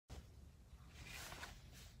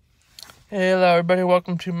Hey, hello everybody,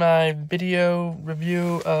 welcome to my video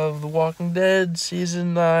review of The Walking Dead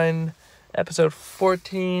Season 9, Episode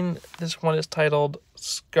 14. This one is titled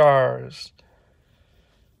Scars.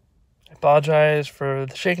 I apologize for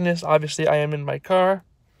the shakiness. Obviously, I am in my car.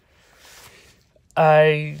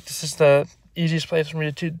 This is the easiest place for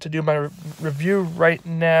me to do my review right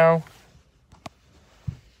now.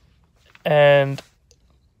 And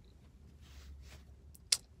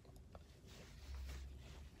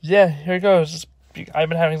yeah, here it goes. I've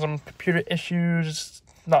been having some computer issues,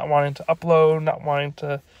 not wanting to upload, not wanting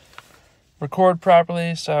to record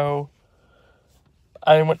properly, so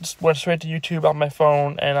I went straight to YouTube on my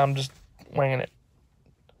phone, and I'm just winging it.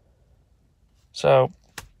 So,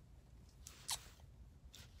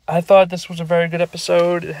 I thought this was a very good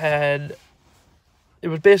episode. It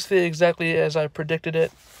was basically exactly as I predicted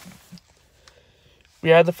it. We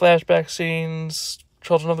had the flashback scenes,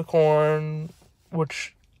 Children of the Corn,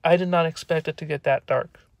 which I did not expect it to get that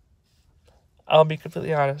dark. I'll be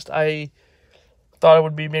completely honest. I thought it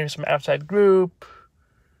would be maybe some outside group.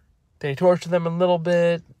 They torture them a little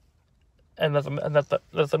bit, and let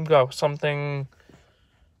them go. Something,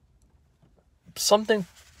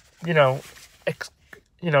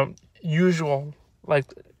 usual, like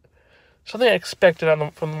something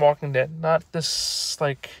expected from The Walking Dead. Not this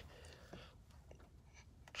like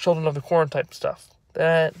Children of the Corn type stuff.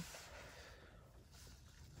 That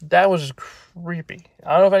was creepy.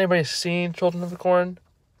 I don't know if anybody's seen Children of the Corn.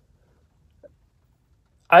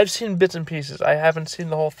 I've seen bits and pieces. I haven't seen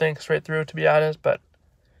the whole thing straight through, to be honest, but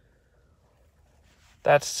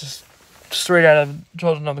that's just straight out of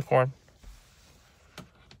Children of the Corn.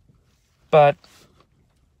 But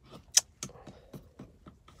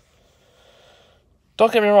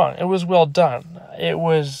don't get me wrong, it was well done. It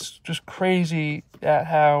was just crazy at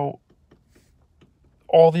how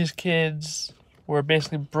all these kids were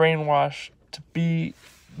basically brainwashed to be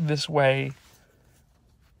this way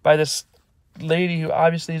by this lady who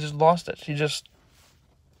obviously just lost it. A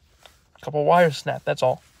couple wires snapped, that's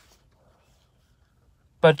all.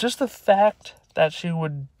 But just the fact that she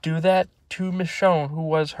would do that to Michonne, who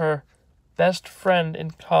was her best friend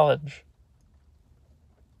in college,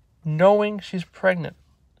 knowing she's pregnant,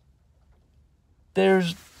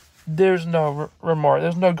 there's no remorse.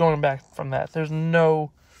 There's no going back from that. There's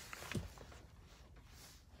no,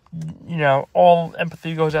 all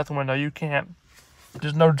empathy goes out the window. You can't.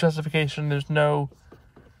 There's no justification. There's no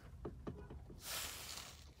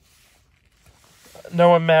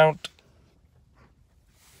amount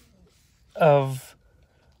of,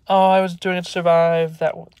 oh, I was doing it to survive,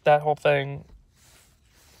 that whole thing.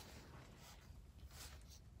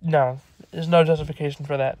 No, there's no justification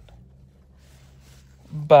for that.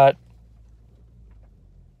 But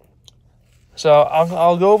so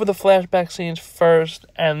I'll go over the flashback scenes first,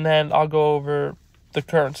 and then I'll go over the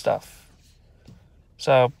current stuff.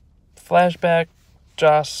 So, flashback,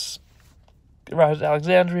 Joss arrives at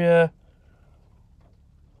Alexandria,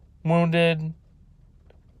 wounded.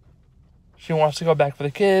 She wants to go back for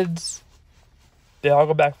the kids. They all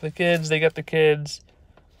go back for the kids. They get the kids.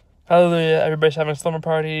 Hallelujah, everybody's having slumber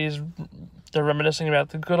parties. They're reminiscing about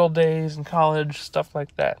the good old days in college, stuff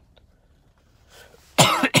like that.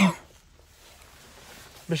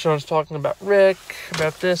 Michonne's talking about Rick,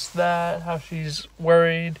 about this, that, how she's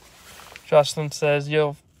worried. Jocelyn says,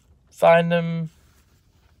 you'll find him.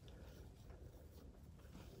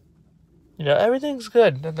 Everything's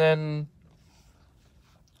good. And then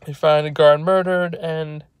they find a guard murdered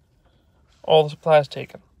and all the supplies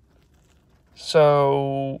taken.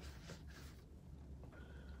 So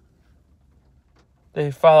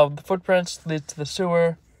they follow the footprints, lead to the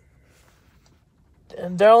sewer.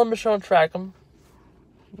 And Daryl and Michonne track him.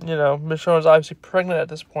 Michonne is obviously pregnant at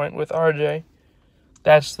this point with RJ.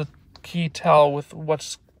 That's the key tell with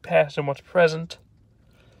what's past and what's present,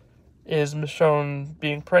 is Michonne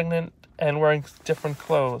being pregnant and wearing different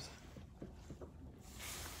clothes.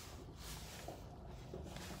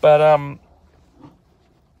 But,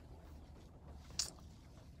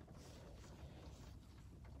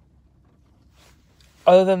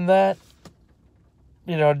 other than that,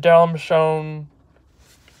 Daryl and Michonne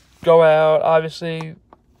go out. Obviously,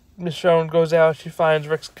 Michonne goes out. She finds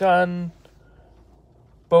Rick's gun.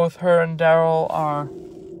 Both her and Daryl are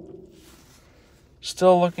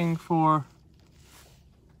still looking for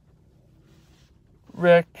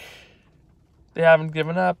Rick. They haven't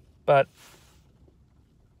given up, but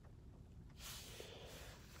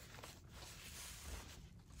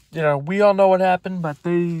we all know what happened, but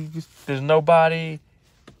there's no body.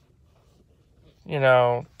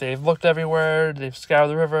 They've looked everywhere. They've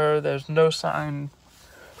scoured the river. There's no sign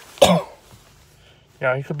You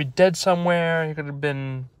know, he could be dead somewhere. He could have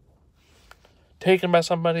been taken by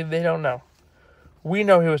somebody. They don't know. We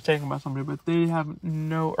know he was taken by somebody, but they have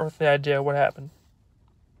no earthly idea what happened.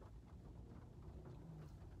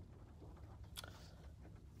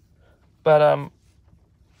 But,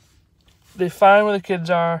 they find where the kids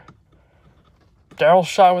are. Daryl's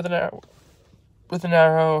shot with an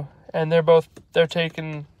arrow, and they're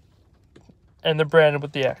taken, and they're branded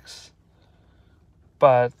with the X.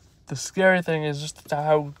 But the scary thing is just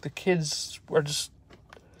how the kids were just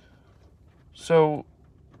so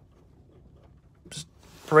just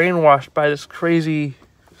brainwashed by this crazy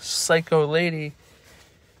psycho lady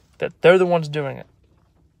that they're the ones doing it.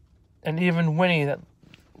 And even Winnie,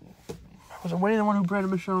 was it Winnie the one who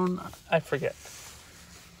branded Michonne? I forget.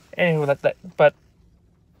 Anywho, but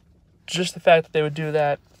just the fact that they would do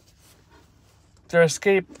that. Their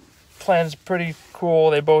escape plan is pretty cool.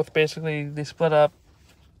 They both they split up.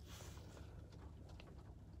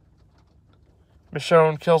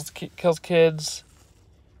 Michonne kills kids.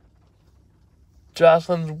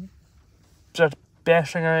 Jocelyn starts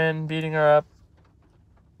bashing her in, beating her up.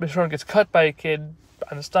 Michonne gets cut by a kid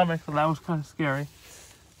on the stomach, so that was kind of scary.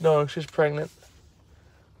 No, she's pregnant.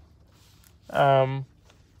 What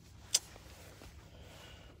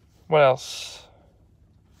else?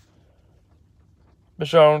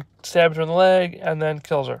 Michonne stabs her in the leg and then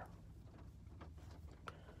kills her.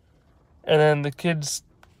 And then the kids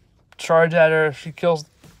charge at her. She kills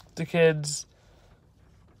the kids.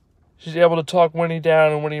 She's able to talk Winnie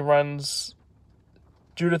down, and Winnie runs.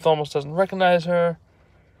 Judith almost doesn't recognize her,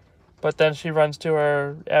 but then she runs to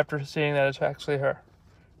her after seeing that it's actually her.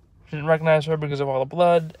 She didn't recognize her because of all the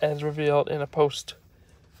blood, as revealed in a post,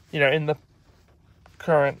 in the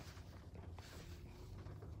current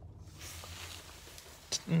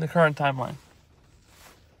timeline.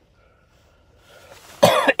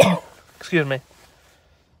 Excuse me.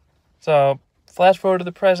 So, flash forward to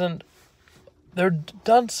the present. They're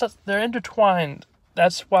intertwined.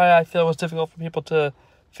 That's why I feel it was difficult for people to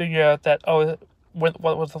figure out that, what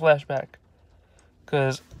was the flashback?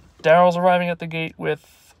 Because Daryl's arriving at the gate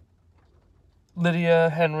with Lydia,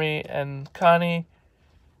 Henry, and Connie.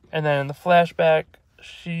 And then in the flashback,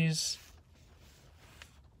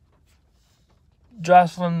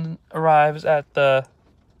 Jocelyn arrives at the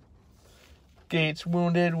gates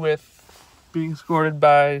wounded with being escorted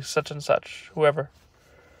by such and such, whoever.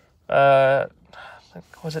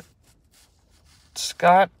 Was it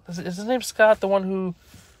Scott? Is his name Scott? The one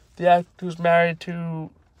who's married to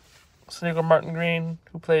Sonequa Martin Green,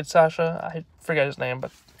 who played Sasha? I forget his name,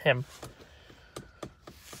 but him.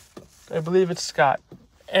 I believe it's Scott.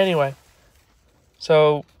 Anyway,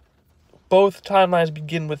 so both timelines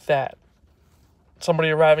begin with that. Somebody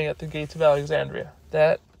arriving at the gates of Alexandria.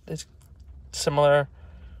 That is similar.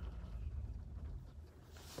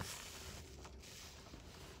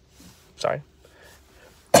 Sorry.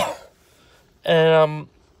 And,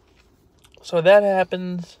 so that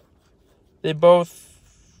happens. They both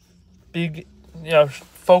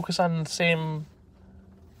focus on the same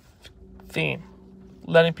theme.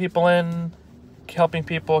 Letting people in, helping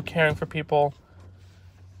people, caring for people.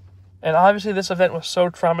 And obviously this event was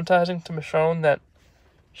so traumatizing to Michonne that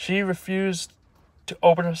she refused to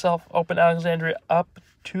open Alexandria up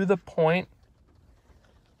to the point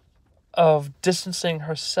of distancing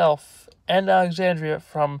herself and Alexandria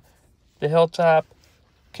from the Hilltop,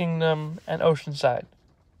 Kingdom, and Oceanside.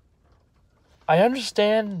 I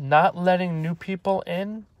understand not letting new people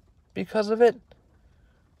in because of it,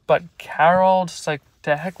 but Carol, just like,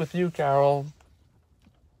 to heck with you, Carol.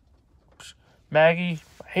 Maggie,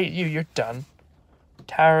 I hate you, you're done.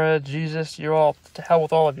 Tara, Jesus, you're all, to hell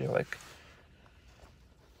with all of you.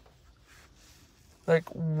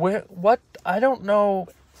 What? I don't know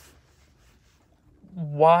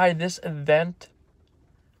why this event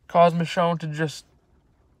caused Michonne to just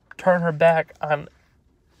turn her back on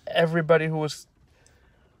everybody who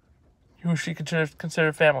she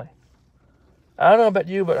considered family. I don't know about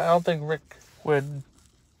you, but I don't think Rick would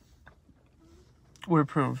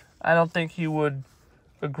approve. I don't think he would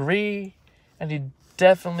agree, and he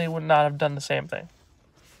definitely would not have done the same thing.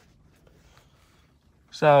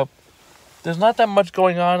 So, there's not that much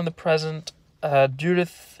going on in the present.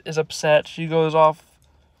 Judith is upset. She goes off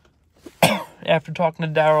after talking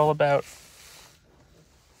to Daryl about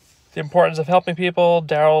the importance of helping people.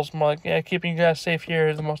 Daryl's more like, yeah, keeping you guys safe here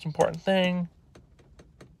is the most important thing.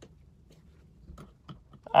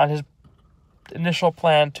 On his initial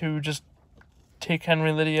plan to just take Henry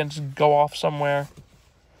and Lydia and just go off somewhere.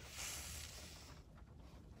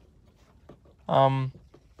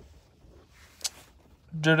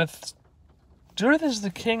 Judith is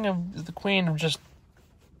the queen of just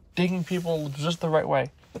digging people just the right way.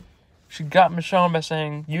 She got Michonne by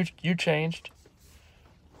saying, you changed.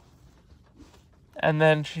 And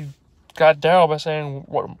then she got Daryl by saying,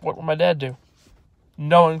 what would my dad do?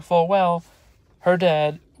 Knowing full well her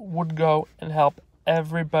dad would go and help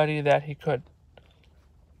everybody that he could.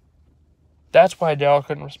 That's why Daryl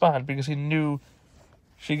couldn't respond, because he knew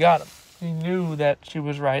she got him. He knew that she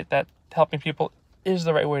was right, that helping people is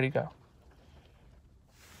the right way to go.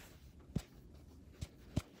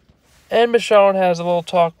 And Michonne has a little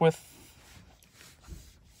talk with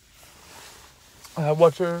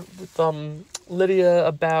Lydia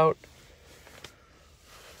about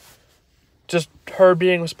just her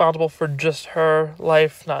being responsible for just her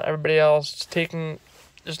life, not everybody else, just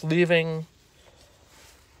leaving.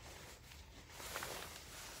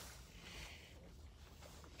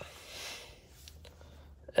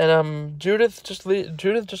 And Judith just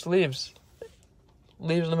leaves in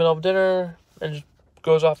the middle of dinner and just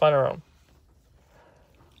goes off on her own.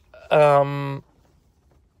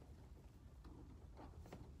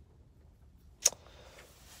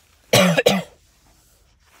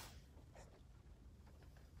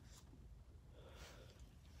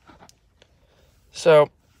 So,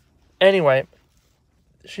 anyway,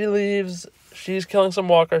 she leaves. She's killing some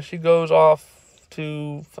walkers. She goes off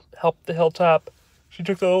to help the Hilltop. She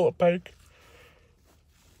took the little bike.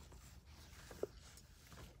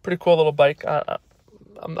 Pretty cool little bike.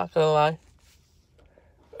 I'm not gonna lie.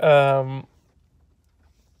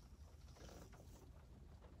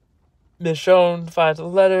 Michonne finds the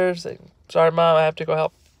letters. Saying, "Sorry, Mom, I have to go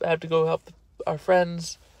help our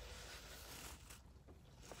friends."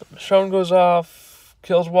 But Michonne goes off,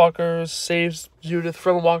 kills walkers, saves Judith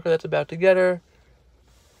from a walker that's about to get her,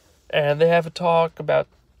 and they have a talk about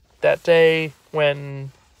that day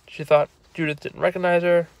when she thought Judith didn't recognize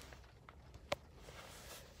her.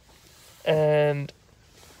 And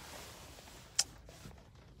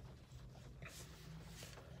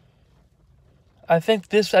I think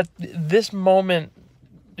this moment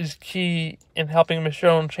is key in helping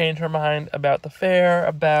Michonne change her mind about the fair,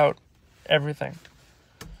 about everything.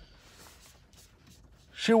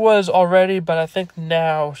 She was already, but I think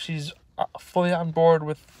now she's fully on board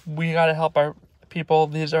with, we gotta help our people.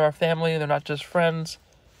 These are our family. They're not just friends.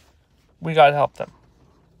 We gotta help them.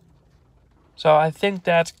 So I think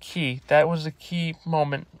that's key. That was a key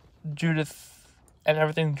moment. Judith and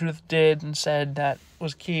everything Judith did and said, that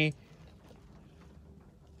was key.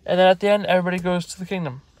 And then at the end, everybody goes to the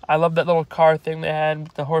kingdom. I love that little car thing they had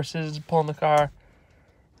with the horses pulling the car.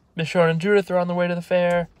 Michonne and Judith are on the way to the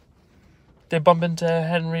fair. They bump into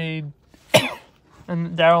Henry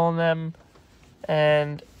and Daryl and them.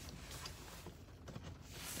 And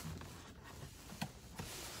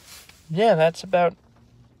yeah, that's about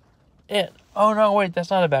it. Oh no, wait, that's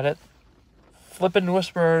not about it. Flippin'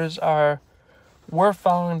 Whisperers we're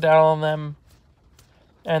following Daryl and them.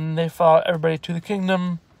 And they follow everybody to the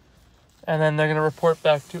kingdom. And then they're going to report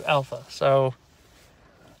back to Alpha. So,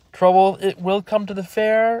 trouble, it will come to the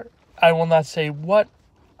fair. I will not say what.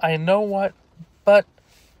 I know what. But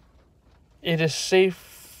it is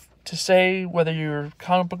safe to say, whether you're a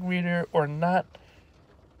comic book reader or not,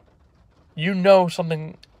 you know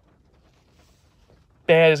something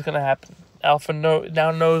bad is going to happen. Alpha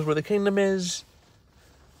now knows where the kingdom is.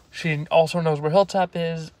 She also knows where Hilltop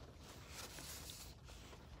is.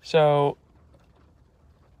 So,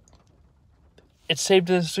 it's safe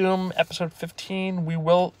to assume episode 15,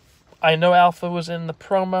 I know Alpha was in the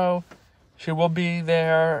promo. She will be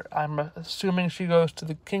there. I'm assuming she goes to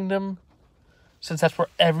the kingdom. Since that's where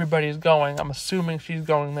everybody's going, I'm assuming she's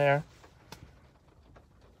going there.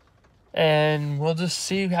 And we'll just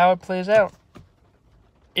see how it plays out.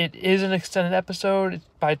 It is an extended episode.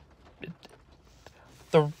 The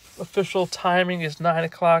official timing is 9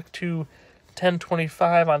 o'clock to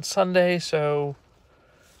 10:25 on Sunday, so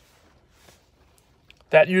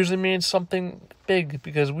that usually means something big,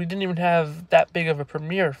 because we didn't even have that big of a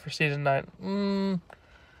premiere for season 9.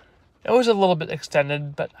 It was a little bit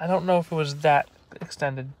extended, but I don't know if it was that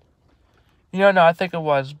extended. No, I think it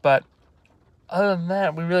was, but other than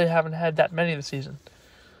that, we really haven't had that many this season.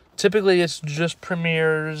 Typically, it's just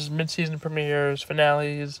premieres, mid-season premieres,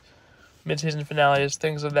 finales, mid-season finales,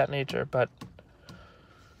 things of that nature, but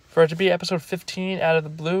for it to be episode 15 out of the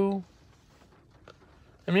blue,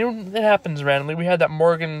 I mean, it happens randomly. We had that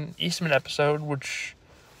Morgan Eastman episode, which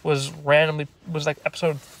was like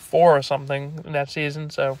episode 4 or something in that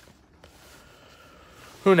season, so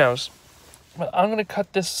who knows. But I'm going to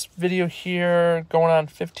cut this video here, going on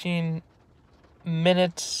 15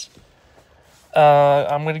 minutes.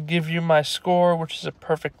 I'm going to give you my score, which is a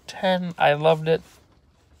perfect 10. I loved it.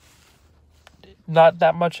 not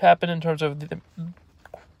that much happened in terms of the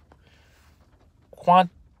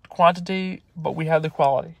quantity, but we had the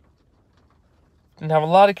quality. Didn't have a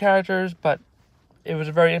lot of characters, but it was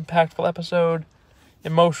a very impactful episode.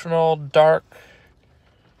 Emotional, dark.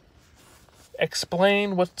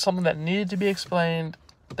 Explained what's something that needed to be explained,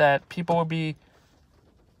 that people would be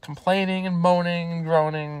complaining and moaning and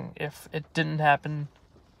groaning if it didn't happen.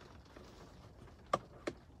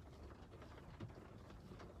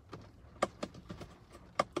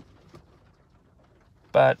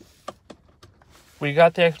 But we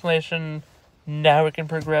got the explanation. Now we can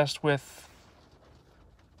progress with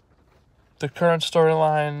the current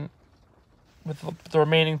storyline with the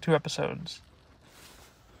remaining 2 episodes.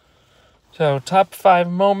 So, top 5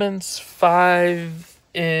 moments. 5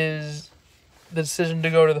 is the decision to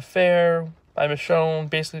go to the fair by Michonne,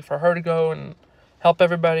 basically for her to go and help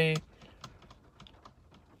everybody.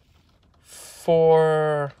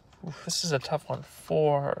 4, this is a tough one.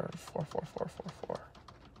 4.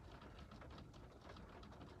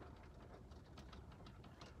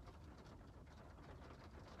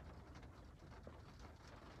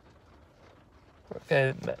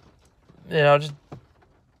 Okay, just,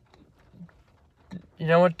 you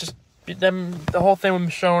know what, just them, the whole thing with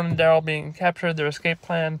Michonne and Daryl being captured, their escape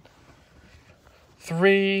plan.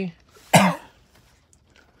 3,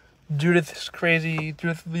 Judith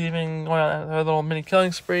leaving, going on her little mini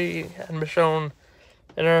killing spree, and Michonne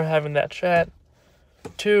and her having that chat.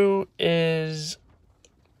 2 is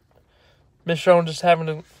Michonne just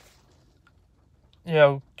having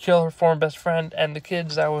to, kill her former best friend and the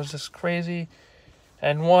kids. That was just crazy.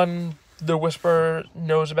 And 1, the Whisperers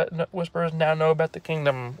now know about the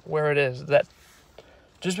kingdom, where it is. That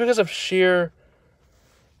just because of sheer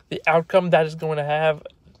the outcome that is going to have,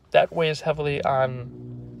 that weighs heavily on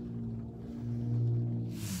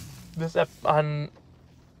on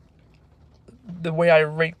the way I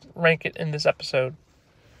rank it in this episode.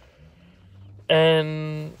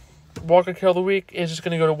 And Walker Kill of the Week is just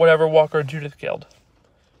going to go to whatever Walker Judith killed.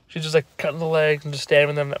 She's just like cutting the legs and just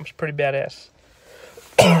stabbing them. That was pretty badass.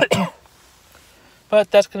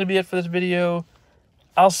 But that's going to be it for this video.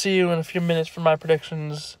 I'll see you in a few minutes for my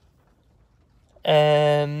predictions.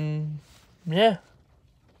 And yeah,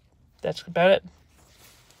 that's about it.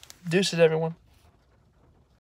 Deuces, everyone.